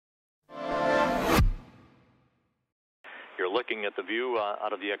You're looking at the view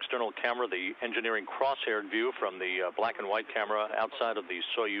out of the external camera, the engineering cross-haired view from the black and white camera outside of the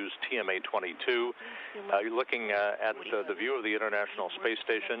Soyuz TMA-22. You're looking at the view of the International Space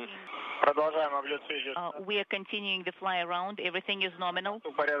Station. We are continuing the fly around. Everything is nominal.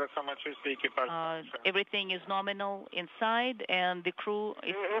 Everything is nominal inside, and the crew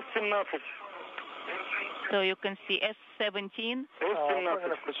is... So you can see S-17.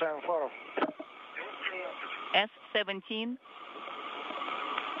 S-17.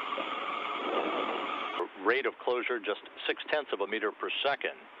 Rate of closure just 0.6 of a meter per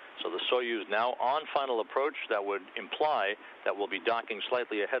second. So the Soyuz now on final approach. That would imply that we'll be docking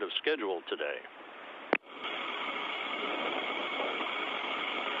slightly ahead of schedule today.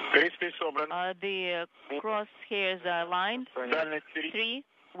 The crosshairs are aligned. 3.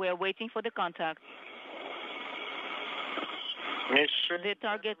 We're waiting for the contact. The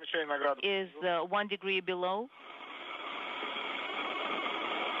target is 1 degree below.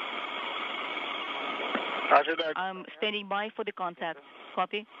 I'm standing by for the contact.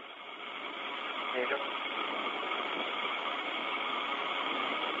 Copy.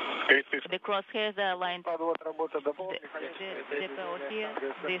 The crosshairs are aligned. The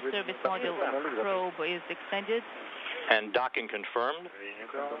service module probe is extended. And docking confirmed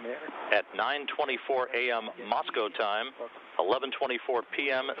at 9:24 a.m. Moscow time, 11:24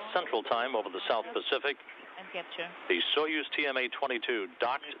 p.m. Central Time over the South Pacific. And capture. The Soyuz TMA-22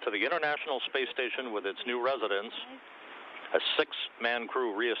 docked to the International Space Station with its new residence. A 6-man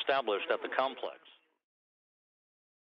crew reestablished at the complex.